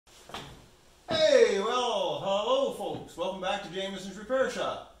folks, welcome back to Jameson's Repair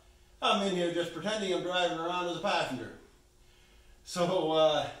Shop. I'm in here just pretending I'm driving around as a passenger.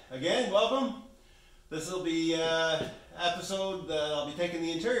 So again, welcome. This will be episode that I'll be taking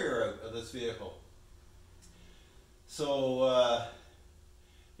the interior out of this vehicle. So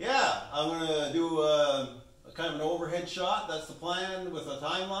yeah, I'm going to do a kind of an overhead shot. That's the plan, with a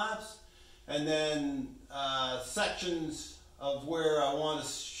time lapse, and then sections of where I want to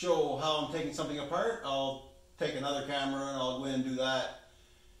show how I'm taking something apart. I'll take another camera and I'll go in and do that,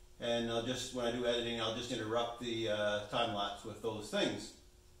 and I'll just, when I do editing, I'll just interrupt the time lapse with those things.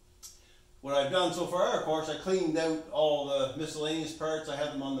 What I've done so far, of course, I cleaned out all the miscellaneous parts. I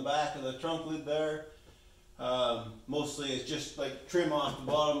have them on the back of the trunk lid there. Mostly it's just like trim off the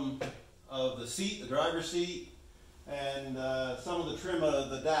bottom of the seat, the driver's seat, and some of the trim out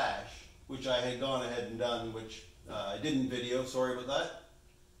of the dash, which I had gone ahead and done, which I didn't video, sorry about that.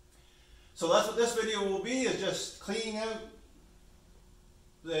 So that's what this video will be, is just cleaning out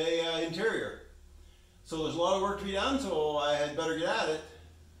the interior. So there's a lot of work to be done, so I had better get at it,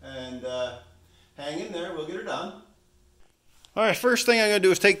 and hang in there, we'll get her done. Alright, first thing I'm going to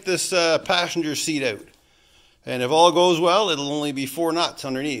do is take this passenger seat out. And if all goes well, it'll only be 4 nuts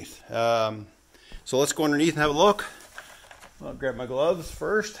underneath. So let's go underneath and have a look. I'll grab my gloves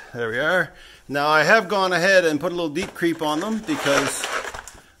first. There we are. Now I have gone ahead and put a little deep creep on them because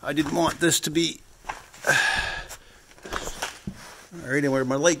I didn't want this to be... Alright, and where'd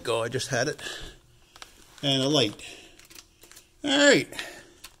my light go? I just had it. And a light. Alright.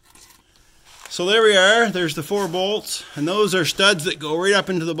 So there we are. There's the 4 bolts. And those are studs that go right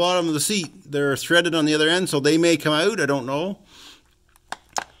up into the bottom of the seat. They're threaded on the other end, so they may come out. I don't know.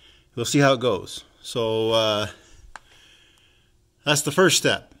 We'll see how it goes. So that's the first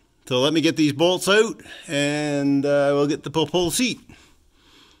step. So let me get these bolts out, and we'll get the pull seat.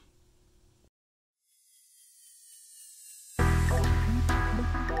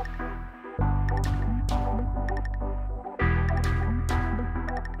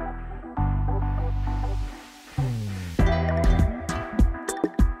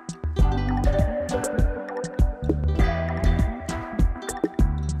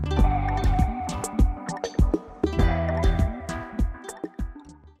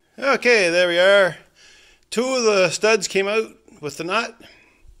 Okay, there we are. 2 of the studs came out with the nut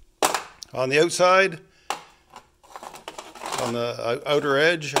on the outside, on the outer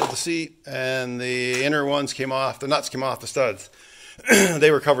edge of the seat, and the inner ones came off. The nuts came off the studs.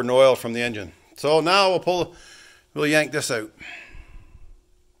 They were covered in oil from the engine. So now we'll yank this out.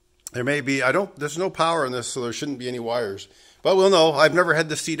 There may be, there's no power in this, so there shouldn't be any wires. But we'll know. I've never had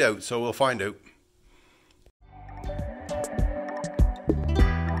this seat out, so we'll find out.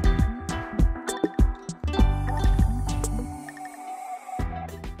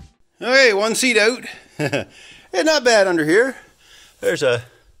 Okay, 1 seat out. It's not bad under here. There's a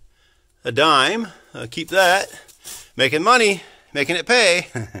dime. I'll keep that. Making money, making it pay.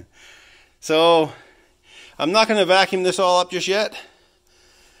 So I'm not going to vacuum this all up just yet.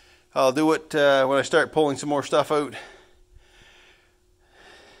 I'll do it when I start pulling some more stuff out.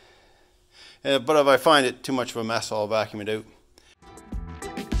 But if I find it too much of a mess, I'll vacuum it out.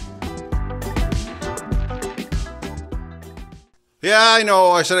 Yeah, I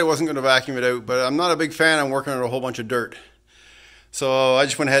know, I said I wasn't going to vacuum it out, but I'm not a big fan. I'm working on a whole bunch of dirt. So I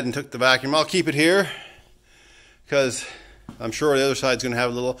just went ahead and took the vacuum. I'll keep it here because I'm sure the other side's going to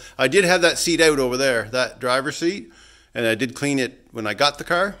have a little... I did have that seat out over there, that driver's seat, and I did clean it when I got the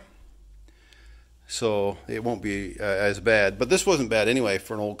car. So it won't be as bad. But this wasn't bad anyway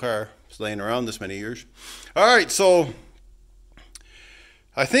for an old car. It's laying around this many years. Alright, so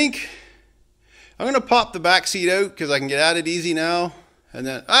I think I'm going to pop the back seat out because I can get at it easy now. And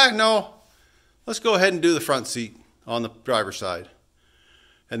then, no, let's go ahead and do the front seat on the driver's side.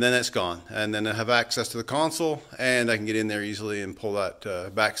 And then it's gone. And then I have access to the console, and I can get in there easily and pull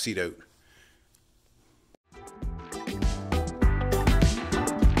that back seat out.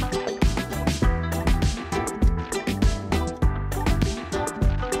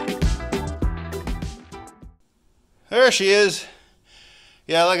 There she is.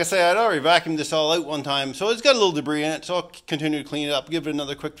 Yeah, like I say, I'd already vacuumed this all out one time, so it's got a little debris in it, so I'll continue to clean it up, give it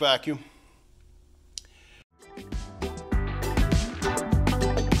another quick vacuum.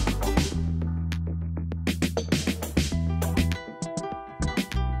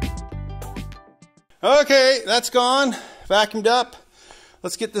 Okay, that's gone, vacuumed up.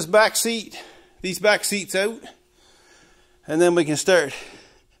 Let's get this back seat, these back seats out, and then we can start.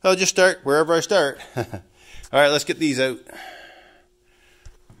 I'll just start wherever I start. All right, let's get these out.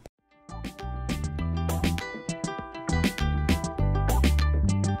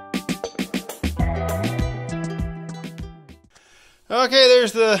 Okay,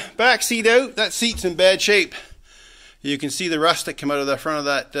 there's the back seat out. That seat's in bad shape. You can see the rust that came out of the front of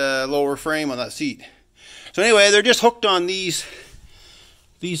that lower frame on that seat. So anyway, they're just hooked on these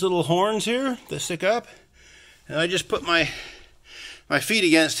little horns here that stick up. And I just put my feet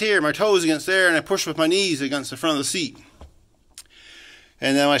against here, my toes against there, and I push with my knees against the front of the seat.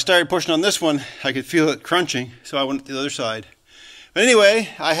 And then when I started pushing on this one, I could feel it crunching, so I went to the other side. But anyway,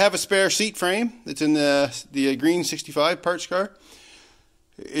 I have a spare seat frame. It's in the green 65 parts car.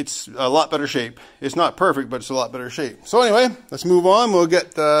 It's a lot better shape. It's not perfect, but it's a lot better shape. So anyway, let's move on. We'll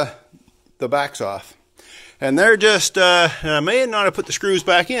get the backs off. And they're just, I may not have put the screws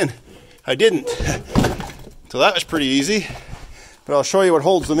back in. I didn't. So that was pretty easy. But I'll show you what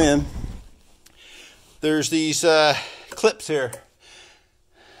holds them in. There's these clips here.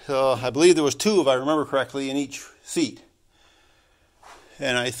 So I believe there was 2, if I remember correctly, in each seat.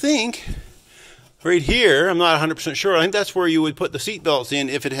 And I think right here, I'm not 100% sure, I think that's where you would put the seat belts in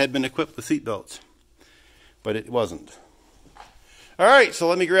if it had been equipped with seat belts. But it wasn't. Alright, so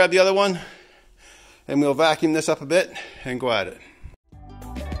let me grab the other one and we'll vacuum this up a bit and go at it.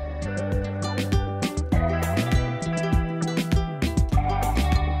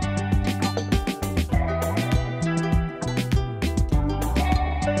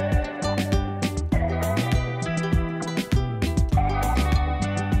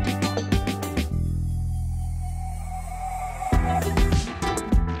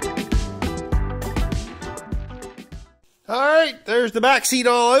 Alright, there's the back seat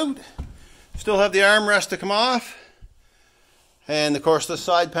all out. Still have the armrest to come off. And of course the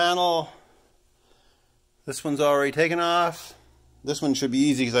side panel, this one's already taken off. This one should be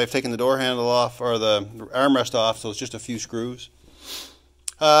easy because I've taken the door handle off, or the armrest off, so it's just a few screws.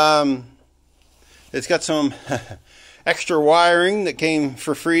 It's got some extra wiring that came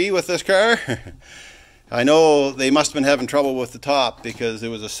for free with this car. I know they must have been having trouble with the top because there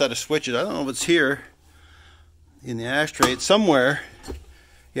was a set of switches. I don't know if it's here in the ashtray. It's somewhere.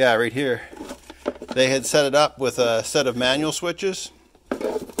 Yeah, right here. They had set it up with a set of manual switches.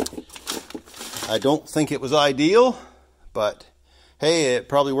 I don't think it was ideal, but hey, it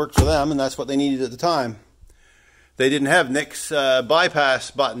probably worked for them, and that's what they needed at the time. They didn't have Nick's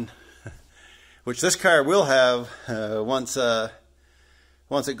bypass button, which this car will have once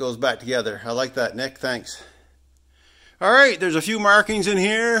it goes back together. I like that, Nick. Thanks. All right, there's a few markings in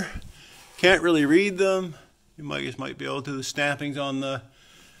here. Can't really read them. You might be able to. The stampings on the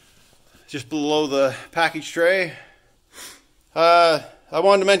just below the package tray. I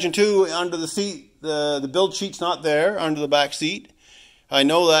wanted to mention too, under the seat, the build sheet's not there under the back seat. I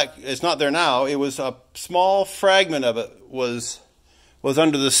know that it's not there now. It was a small fragment of it was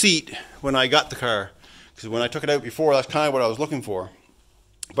under the seat when I got the car, because when I took it out before, that's kind of what I was looking for.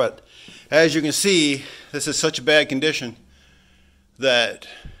 But as you can see, this is such a bad condition that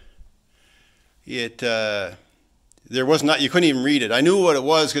it there was not, you couldn't even read it. I knew what it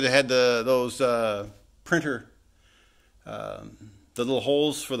was because it had those printer, the little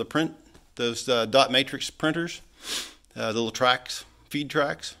holes for the print, those dot matrix printers, little tracks, feed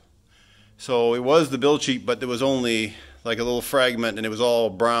tracks. So it was the build sheet, but there was only like a little fragment, and it was all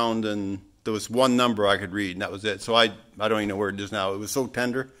browned, and there was one number I could read, and that was it. So I don't even know where it is now. It was so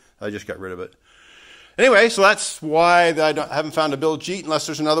tender, I just got rid of it. Anyway, so that's why I haven't found a build sheet unless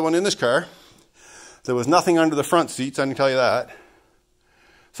there's another one in this car. There was nothing under the front seats, I can tell you that.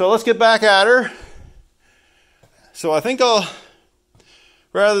 So let's get back at her. So I think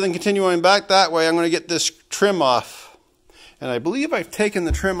rather than continuing back that way, I'm going to get this trim off. And I believe I've taken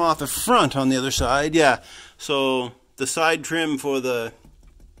the trim off the front on the other side. Yeah, so the side trim for the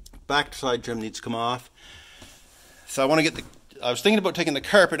back side trim needs to come off. So I want to get I was thinking about taking the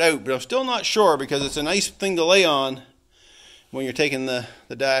carpet out, but I'm still not sure because it's a nice thing to lay on when you're taking the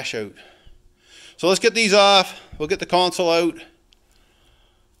dash out. So let's get these off, we'll get the console out,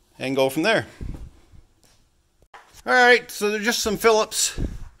 and go from there. Alright, so there's just some Phillips.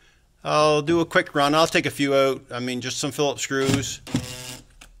 I'll do a quick run, I'll take a few out. I mean, just some Phillips screws.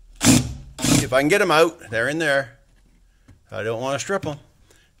 If I can get them out, they're in there. I don't want to strip them.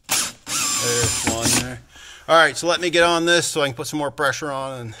 There's one there. Alright, so let me get on this so I can put some more pressure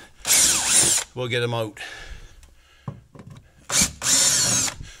on and we'll get them out.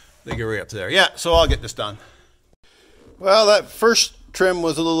 They get right up to there. Yeah, so I'll get this done. Well, that first trim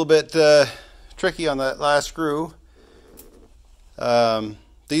was a little bit tricky on that last screw.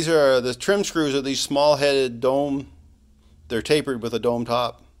 These are the trim screws are these small-headed dome. They're tapered with a dome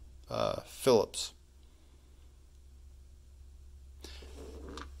top Phillips.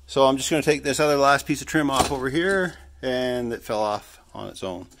 So I'm just going to take this other last piece of trim off over here, and it fell off on its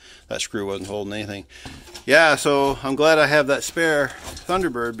own. That screw wasn't holding anything. Yeah, so I'm glad I have that spare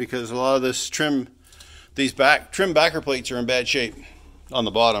Thunderbird, because a lot of this trim, these trim backer plates are in bad shape on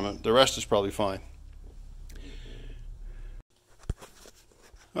the bottom. The rest is probably fine.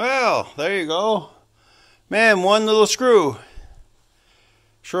 Well, there you go. Man, one little screw.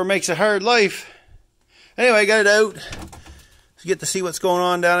 Sure makes a hard life. Anyway, I got it out. So you get to see what's going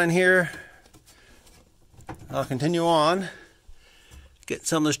on down in here. I'll continue on. Get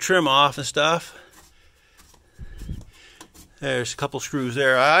some of this trim off and stuff. There's a couple screws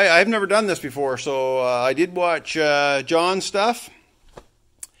there. I've never done this before, so I did watch John's stuff.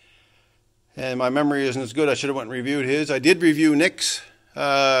 And my memory isn't as good. I should have went and reviewed his. I did review Nick's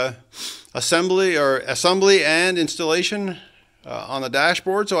assembly and installation on the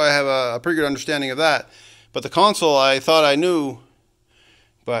dashboard, so I have a pretty good understanding of that. But the console, I thought I knew,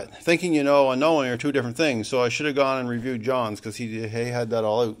 but thinking you know and knowing are two different things. So I should have gone and reviewed John's, because he had that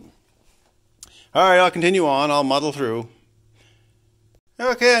all out. All right, I'll continue on. I'll muddle through.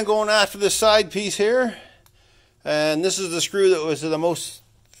 Okay, I'm going after this side piece here, and this is the screw that was the most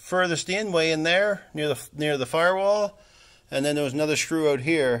furthest in, way in there near the firewall. And then there was another screw out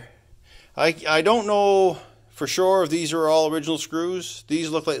here. I don't know for sure if these are all original screws. These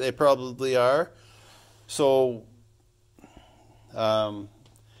look like they probably are. So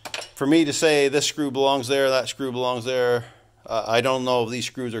for me to say this screw belongs there, that screw belongs there, I don't know if these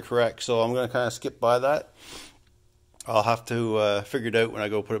screws are correct. So I'm going to kind of skip by that. I'll have to figure it out when I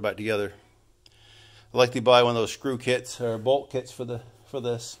go put it back together. I like to buy one of those screw kits or bolt kits for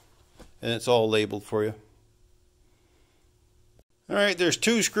this, and it's all labeled for you. Alright, there's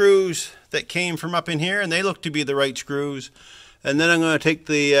two screws that came from up in here, and they look to be the right screws. And then I'm going to take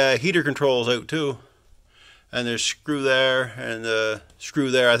the heater controls out too. And there's a screw there and a screw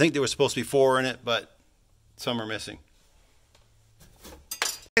there. I think there was supposed to be 4 in it, but some are missing.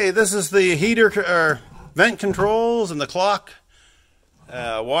 Okay, this is the heater vent controls and the clock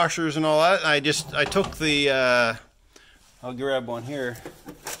washers and all that. I took the I'll grab one here.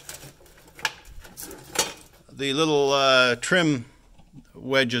 The little trim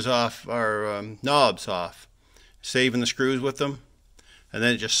wedges off, or knobs off, saving the screws with them, and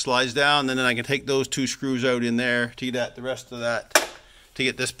then it just slides down, and then I can take those 2 screws out in there to get the rest of that, to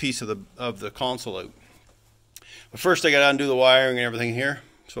get this piece of the console out. But first I got to undo the wiring and everything here,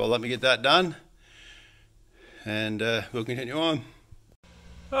 so let me get that done, and we'll continue on.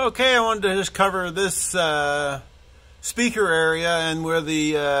 Okay, I wanted to just cover this speaker area and where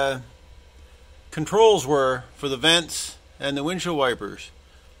the controls were for the vents and the windshield wipers.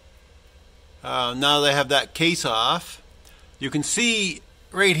 Now they have that case off. You can see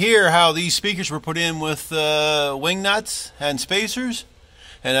right here how these speakers were put in with wing nuts and spacers,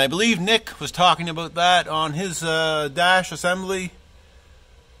 and I believe Nick was talking about that on his dash assembly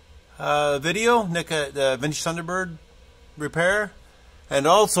video. Nick at Vintage Thunderbird Repair, and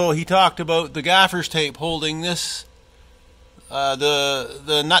also he talked about the gaffer's tape holding this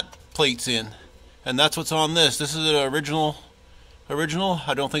the nut plates in. And that's what's on this. This is an original.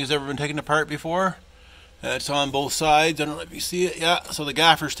 I don't think it's ever been taken apart before. It's on both sides. I don't know if you see it. Yeah, so the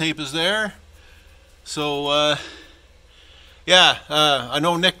gaffer's tape is there. So, yeah, I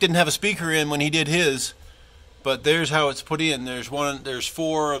know Nick didn't have a speaker in when he did his, but there's how it's put in. There's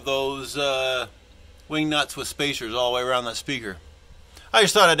 4 of those wing nuts with spacers all the way around that speaker. I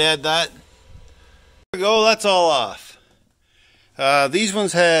just thought I'd add that. There we go, that's all off. These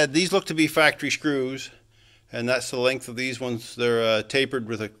look to be factory screws, and that's the length of these ones. They're tapered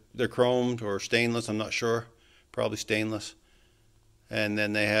with they're chromed or stainless, I'm not sure, probably stainless. And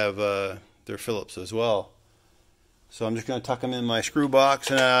then they have their Phillips as well. So I'm just going to tuck them in my screw box,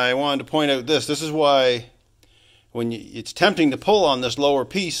 and I wanted to point out this is why it's tempting to pull on this lower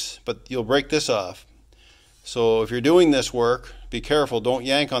piece, but you'll break this off. So if you're doing this work, be careful, don't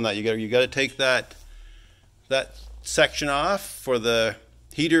yank on that. You got to take that section off for the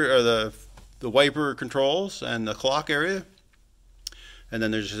heater or the wiper controls and the clock area, and then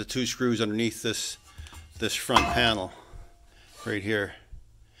there's just the 2 screws underneath this front panel right here.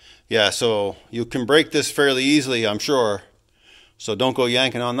 Yeah, so you can break this fairly easily, I'm sure, so don't go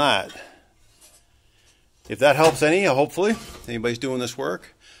yanking on that. If that helps any, hopefully anybody's doing this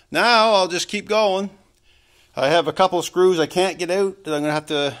work. Now I'll just keep going. I have a couple of screws I can't get out that I'm gonna have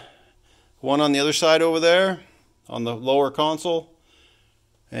to, one on the other side over there on the lower console,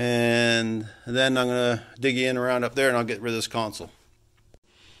 and then I'm going to dig in around up there and I'll get rid of this console.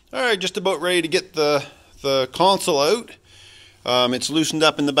 Alright, just about ready to get the console out. It's loosened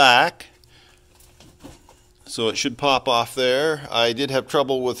up in the back, so it should pop off there. I did have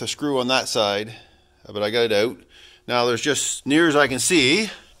trouble with a screw on that side, but I got it out. Now there's just, near as I can see,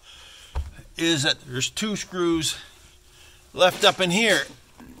 is that there's 2 screws left up in here.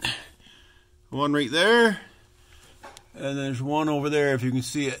 One right there, and there's one over there if you can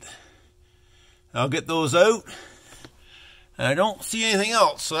see it. I'll get those out. I don't see anything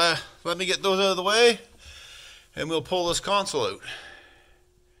else, so let me get those out of the way and we'll pull this console out.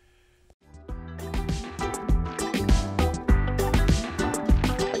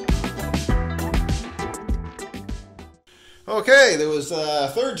 Okay, there was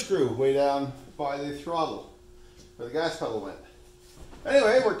a 3rd screw way down by the throttle where the gas pedal went.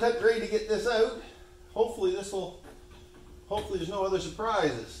 Anyway, we're ready to get this out. Hopefully there's no other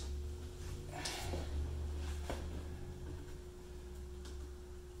surprises.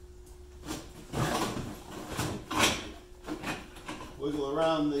 Wiggle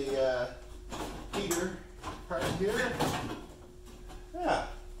around the heater part here. Yeah.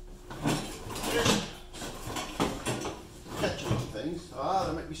 Catching on things. Ah,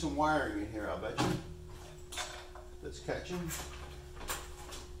 there might be some wiring in here, I'll bet you. That's catching.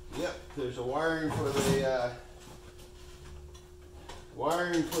 Yep, there's a wiring for the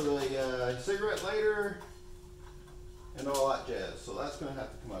cigarette lighter and all that jazz. So that's going to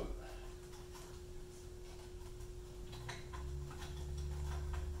have to come out.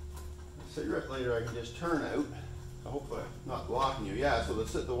 The cigarette lighter I can just turn out. I hope I'm not blocking you. Yeah, so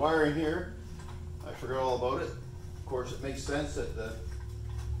the wiring here, I forgot all about it. Of course, it makes sense that the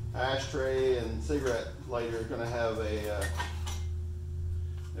ashtray and cigarette lighter are going to have a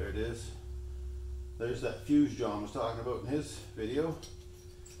there it is. There's that fuse John was talking about in his video.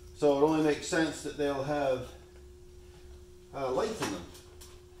 So it only makes sense that they'll have lights in them.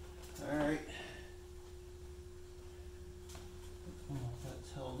 Alright. I don't know if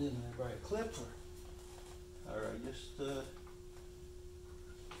that's held in there by a clip or alright, just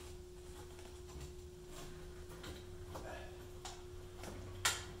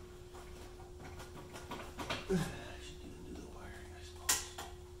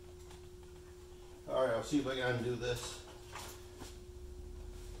Alright, I'll see if I can undo this.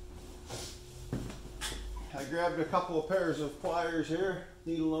 I grabbed a couple of pairs of pliers here,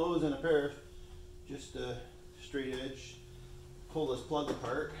 needle nose and a pair of just straight edge. Pull this plug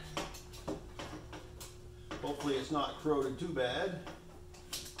apart. Hopefully it's not corroded too bad.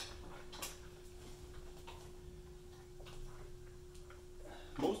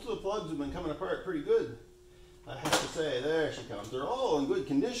 Most of the plugs have been coming apart pretty good, I have to say. There she comes. They're all in good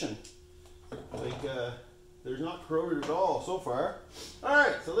condition. Like, there's not corroded at all so far.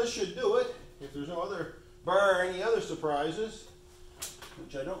 Alright, so this should do it. If there's no other, bar any other surprises,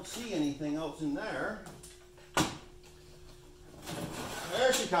 which I don't see anything else in there.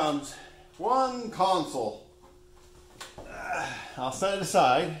 There she comes. One console. I'll set it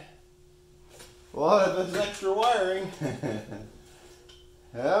aside. A lot of this extra wiring.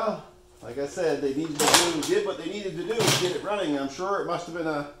 Well, like I said, they did what they needed to do to get it running. I'm sure it must have been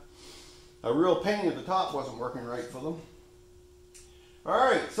a real pain if the top wasn't working right for them.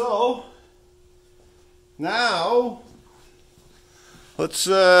 Alright, so now let's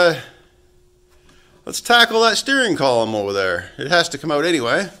tackle that steering column over there. It has to come out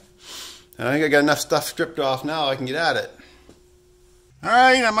anyway. And I think I got enough stuff stripped off now I can get at it.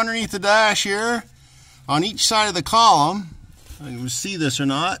 Alright, I'm underneath the dash here. On each side of the column, I don't know if you can see this or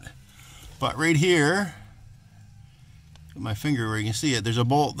not, but right here, put my finger where you can see it, there's a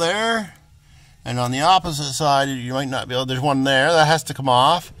bolt there. And on the opposite side, you might not be able, there's one there that has to come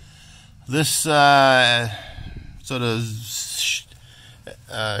off. This sort of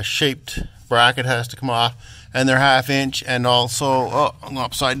shaped bracket has to come off, and they're 1/2 inch, and also, oh, I'm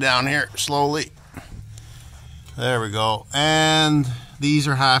upside down here slowly. There we go. And these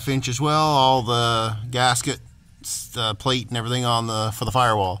are 1/2 inch as well, all the gasket, plate and everything on for the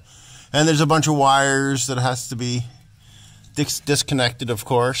firewall. And there's a bunch of wires that has to be disconnected, of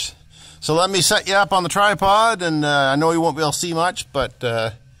course. So let me set you up on the tripod, and I know you won't be able to see much, but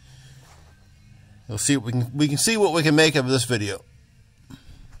we'll see what we can see what we can make of this video.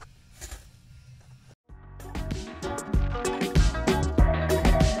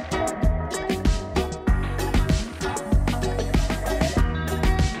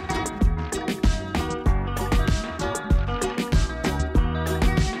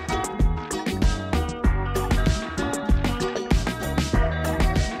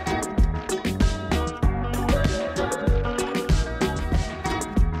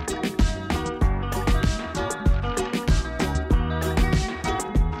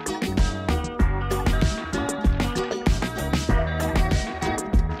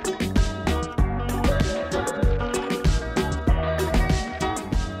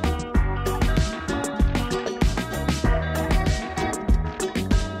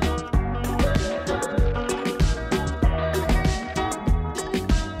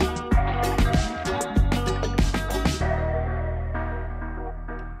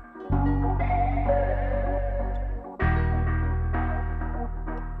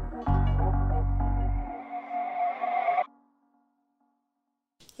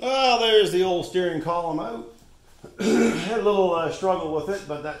 there's the old steering column out. Had a little struggle with it,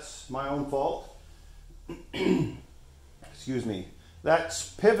 but that's my own fault. Excuse me. That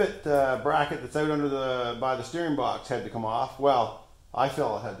pivot bracket that's out under by the steering box had to come off. Well, I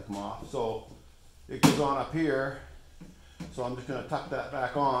felt it had to come off. So it goes on up here. So I'm just going to tuck that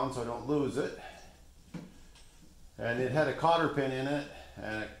back on so I don't lose it. And it had a cotter pin in it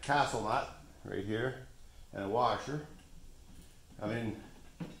and a castle nut right here and a washer. I mean,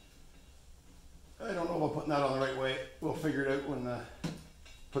 I don't know if I'm putting that on the right way. We'll figure it out when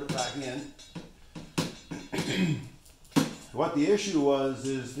put it back in. What the issue was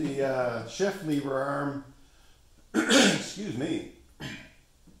is the shift lever arm, excuse me,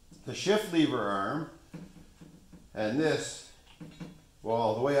 the shift lever arm and this,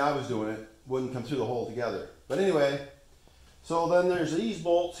 well, the way I was doing it wouldn't come through the hole together. But anyway, so then there's these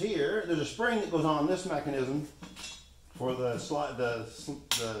bolts here. There's a spring that goes on this mechanism for the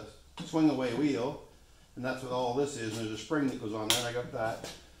swing away wheel, and that's what all this is. And there's a spring that goes on there, and I got that.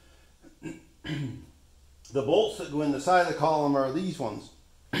 The bolts that go in the side of the column are these ones.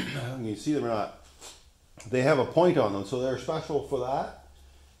 You can see them or not. They have a point on them, so they're special for that,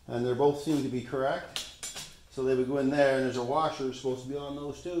 and they both seem to be correct. So they would go in there, and there's a washer supposed to be on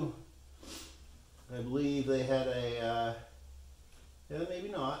those too. I believe they had a, yeah, maybe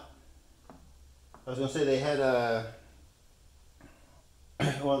not. I was going to say they had a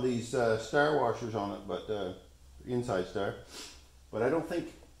one of these star washers on it, but inside star. But I don't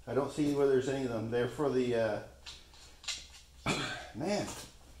see where there's any of them. They're for the man.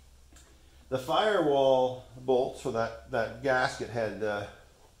 The firewall bolts for that gasket had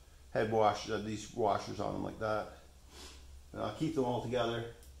these washers on them like that. And I'll keep them all together.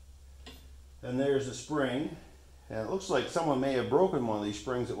 And there's a spring, and it looks like someone may have broken one of these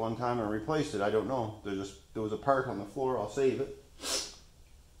springs at one time and replaced it. I don't know. There was a part on the floor. I'll save it.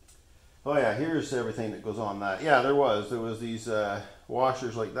 Oh yeah, here's everything that goes on that. Yeah, there was these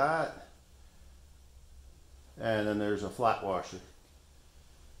washers like that, and then there's a flat washer.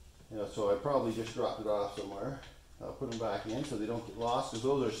 You know, so I probably just dropped it off somewhere. I'll put them back in so they don't get lost, because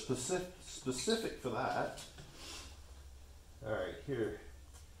those are specific for that. All right, here.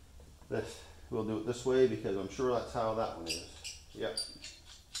 We'll do it this way because I'm sure that's how that one is. Yep.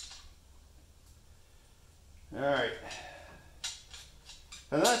 All right.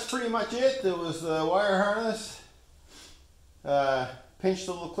 And that's pretty much it. There was the wire harness. Pinch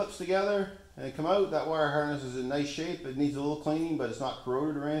the little clips together and they come out. That wire harness is in nice shape. It needs a little cleaning, but it's not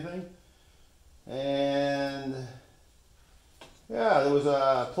corroded or anything. And yeah, there was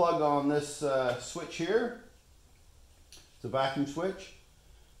a plug on this switch here. It's a vacuum switch.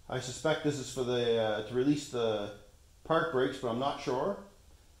 I suspect this is for the to release the park brakes, but I'm not sure.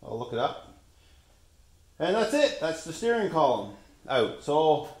 I'll look it up. And that's it. That's the steering column out.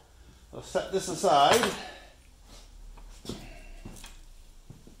 So I'll set this aside.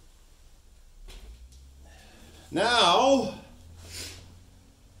 Now,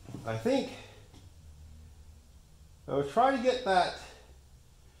 I think I was trying to get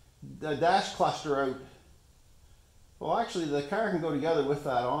the dash cluster out. Well, actually, the car can go together with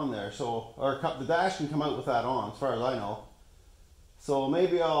that on there, so the dash can come out with that on, as far as I know. So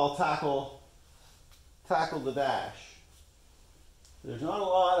maybe I'll tackle the dash. There's not a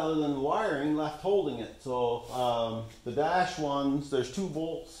lot other than the wiring left holding it. So the dash ones, there's 2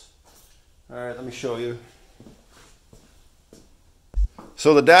 bolts. All right, let me show you.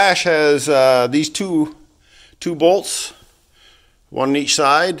 So the dash has these two bolts, one on each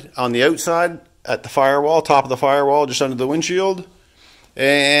side, on the outside at the firewall, top of the firewall, just under the windshield.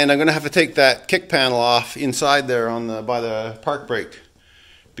 And I'm going to have to take that kick panel off inside there by the park brake,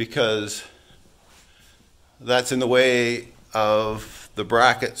 because that's in the way of the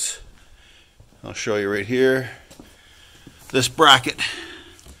brackets. I'll show you right here. This bracket.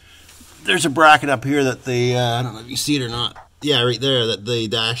 There's a bracket up here that I don't know if you see it or not. Yeah, right there, that the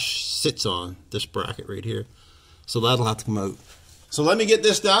dash sits on, this bracket right here. So that'll have to come out. So let me get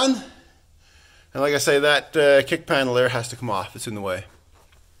this done. And like I say, that kick panel there has to come off. It's in the way.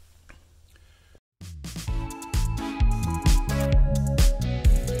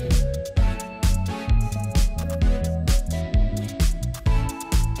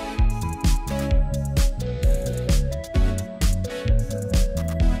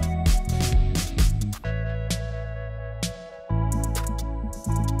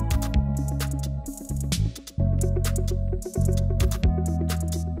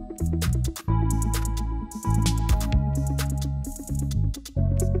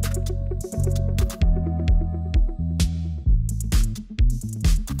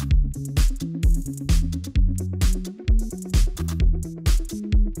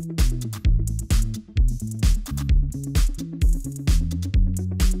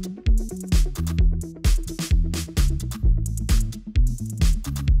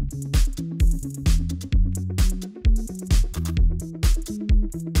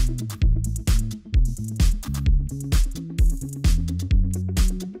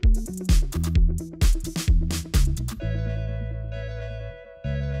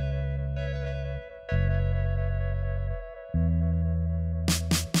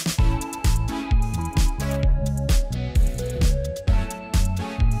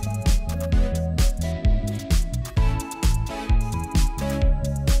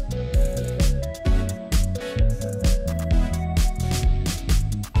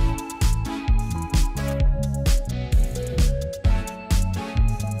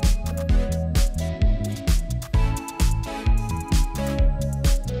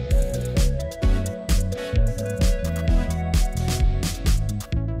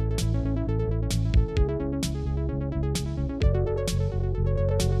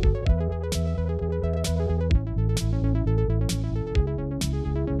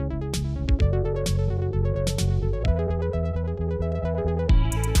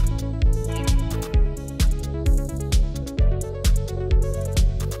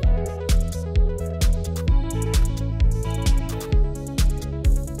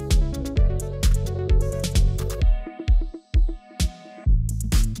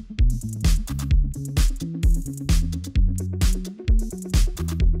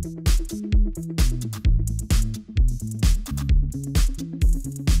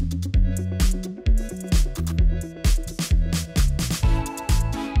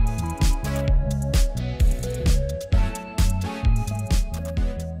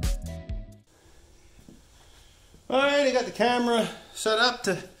 the camera set up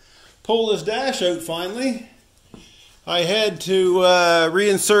to pull this dash out finally, I had to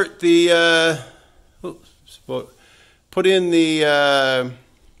reinsert the, put in the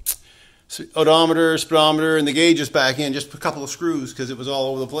odometer, speedometer, and the gauges back in, just a couple of screws because it was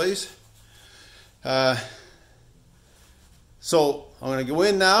all over the place. So I'm going to go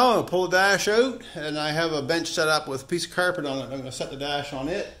in now and pull the dash out, and I have a bench set up with a piece of carpet on it. I'm going to set the dash on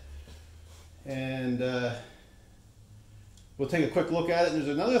it, and we'll take a quick look at it. And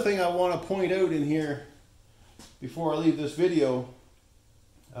there's another thing I want to point out in here before I leave this video,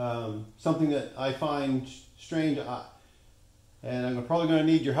 something that I find strange, and I'm probably going to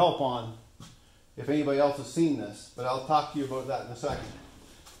need your help on if anybody else has seen this, but I'll talk to you about that in a second.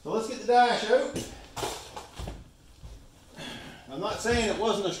 So let's get the dash out. I'm not saying it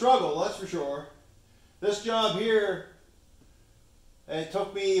wasn't a struggle, that's for sure. This job here, it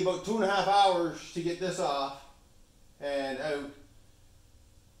took me about 2.5 hours to get this off and out.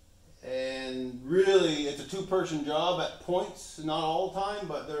 And really, it's a two-person job at points, not all the time,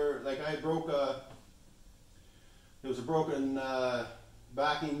 but there, like I broke there was a broken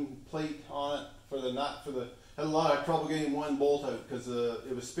backing plate on it for the nut, had a lot of trouble getting one bolt out because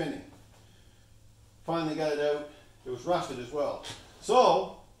it was spinning. Finally got it out. It was rusted as well.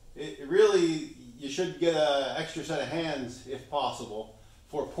 So, it really, you should get an extra set of hands, if possible,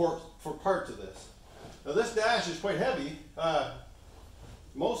 for parts of this. Now this dash is quite heavy,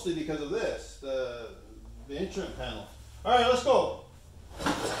 mostly because of this, the instrument panel. Alright, let's go.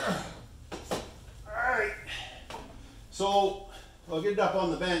 Alright. So, I'll get it up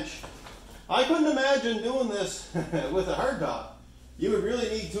on the bench. I couldn't imagine doing this with a hardtop. You would really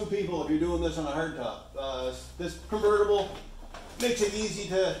need 2 people if you're doing this on a hardtop. This convertible makes it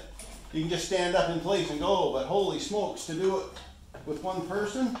easy you can just stand up in place and go, but holy smokes, to do it with 1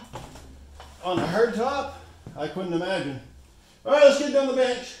 person on a hardtop, I couldn't imagine. Alright, let's get it on the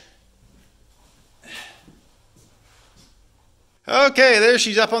bench. Okay, there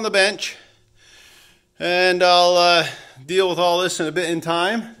she's up on the bench. And I'll deal with all this in a bit in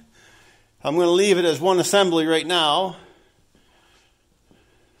time. I'm going to leave it as one assembly right now.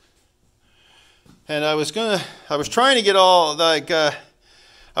 And I was trying to get all, I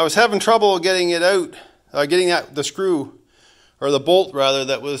was having trouble getting it out, getting out the screw, or the bolt rather,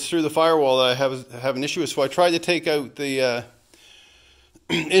 that was through the firewall that I have an issue with. So I tried to take out the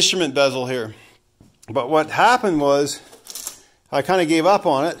instrument bezel here. But what happened was, I kind of gave up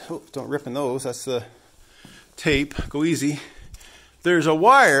on it. Oh, don't rip in those, that's the tape, go easy. There's a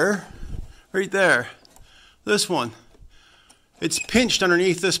wire right there, this one. It's pinched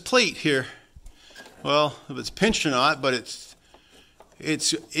underneath this plate here. Well, if it's pinched or not, but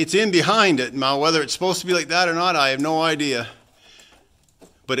it's in behind it. Now, whether it's supposed to be like that or not, I have no idea.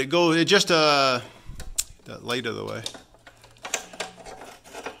 But it just that light of the way.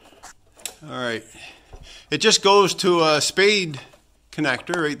 All right, it just goes to a spade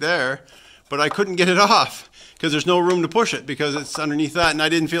connector right there, but I couldn't get it off because there's no room to push it because it's underneath that, and I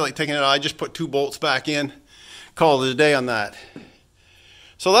didn't feel like taking it out. I just put 2 bolts back in, called it a day on that.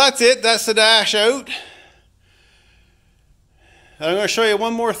 So that's it, that's the dash out. And I'm going to show you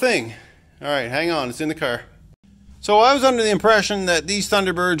one more thing. Alright, hang on, it's in the car. So I was under the impression that these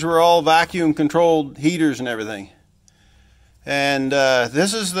Thunderbirds were all vacuum controlled heaters and everything. And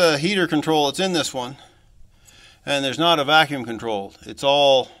this is the heater control that's in this one. And there's not a vacuum controlled, it's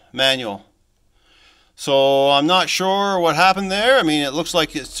all manual. So I'm not sure what happened there. I mean, it looks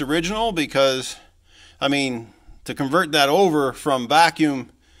like it's original because, I mean, to convert that over from vacuum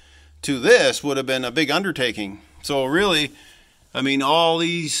to this would have been a big undertaking. So really, I mean, all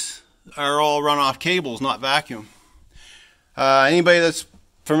these are all run off cables, not vacuum. Anybody that's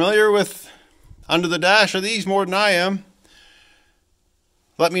familiar with under the dash of these more than I am,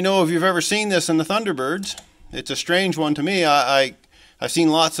 let me know if you've ever seen this in the Thunderbirds. It's a strange one to me. I've seen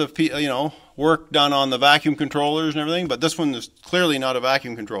lots of work done on the vacuum controllers and everything, but this one is clearly not a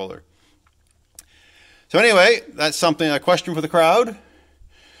vacuum controller. So anyway, that's something, a question for the crowd.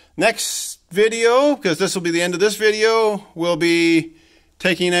 Next video, because this will be the end of this video, we'll be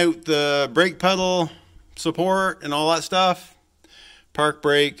taking out the brake pedal support and all that stuff. Park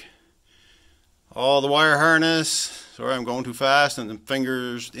brake, all the wire harness. Sorry, I'm going too fast and the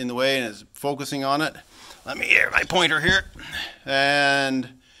finger's in the way and it's focusing on it. Let me hear my pointer here.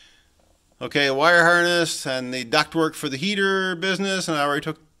 And okay, wire harness and the ductwork for the heater business, and I already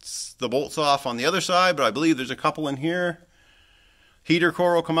took the bolts off on the other side, but I believe there's a couple in here. Heater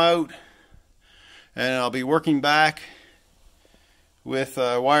core will come out, and I'll be working back with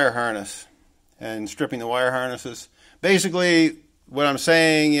wire harness and stripping the wire harnesses. Basically, what I'm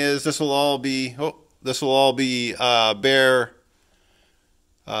saying is this will all be, oh, this will all be bare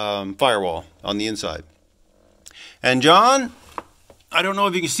firewall on the inside. And John, I don't know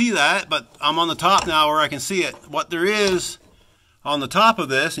if you can see that, but I'm on the top now where I can see it. What there is on the top of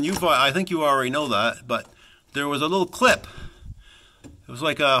this, and I think you already know that, but there was a little clip. It was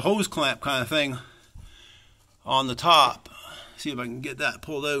like a hose clamp kind of thing on the top. See if I can get that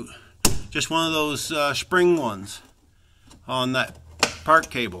pulled out. Just one of those spring ones on that park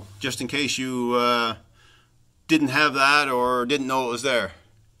cable, just in case you didn't have that or didn't know it was there.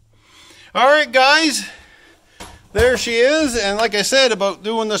 Alright guys, there she is, and like I said about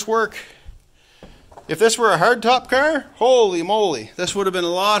doing this work, if this were a hardtop car, holy moly, this would have been a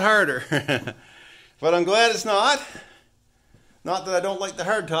lot harder. But I'm glad it's not. Not that I don't like the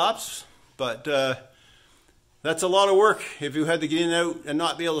hardtops, but that's a lot of work if you had to get in and out and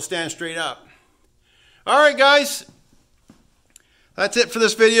not be able to stand straight up. Alright guys, that's it for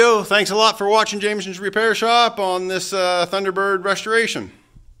this video. Thanks a lot for watching Jameson's Repair Shop on this Thunderbird restoration.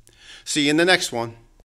 See you in the next one.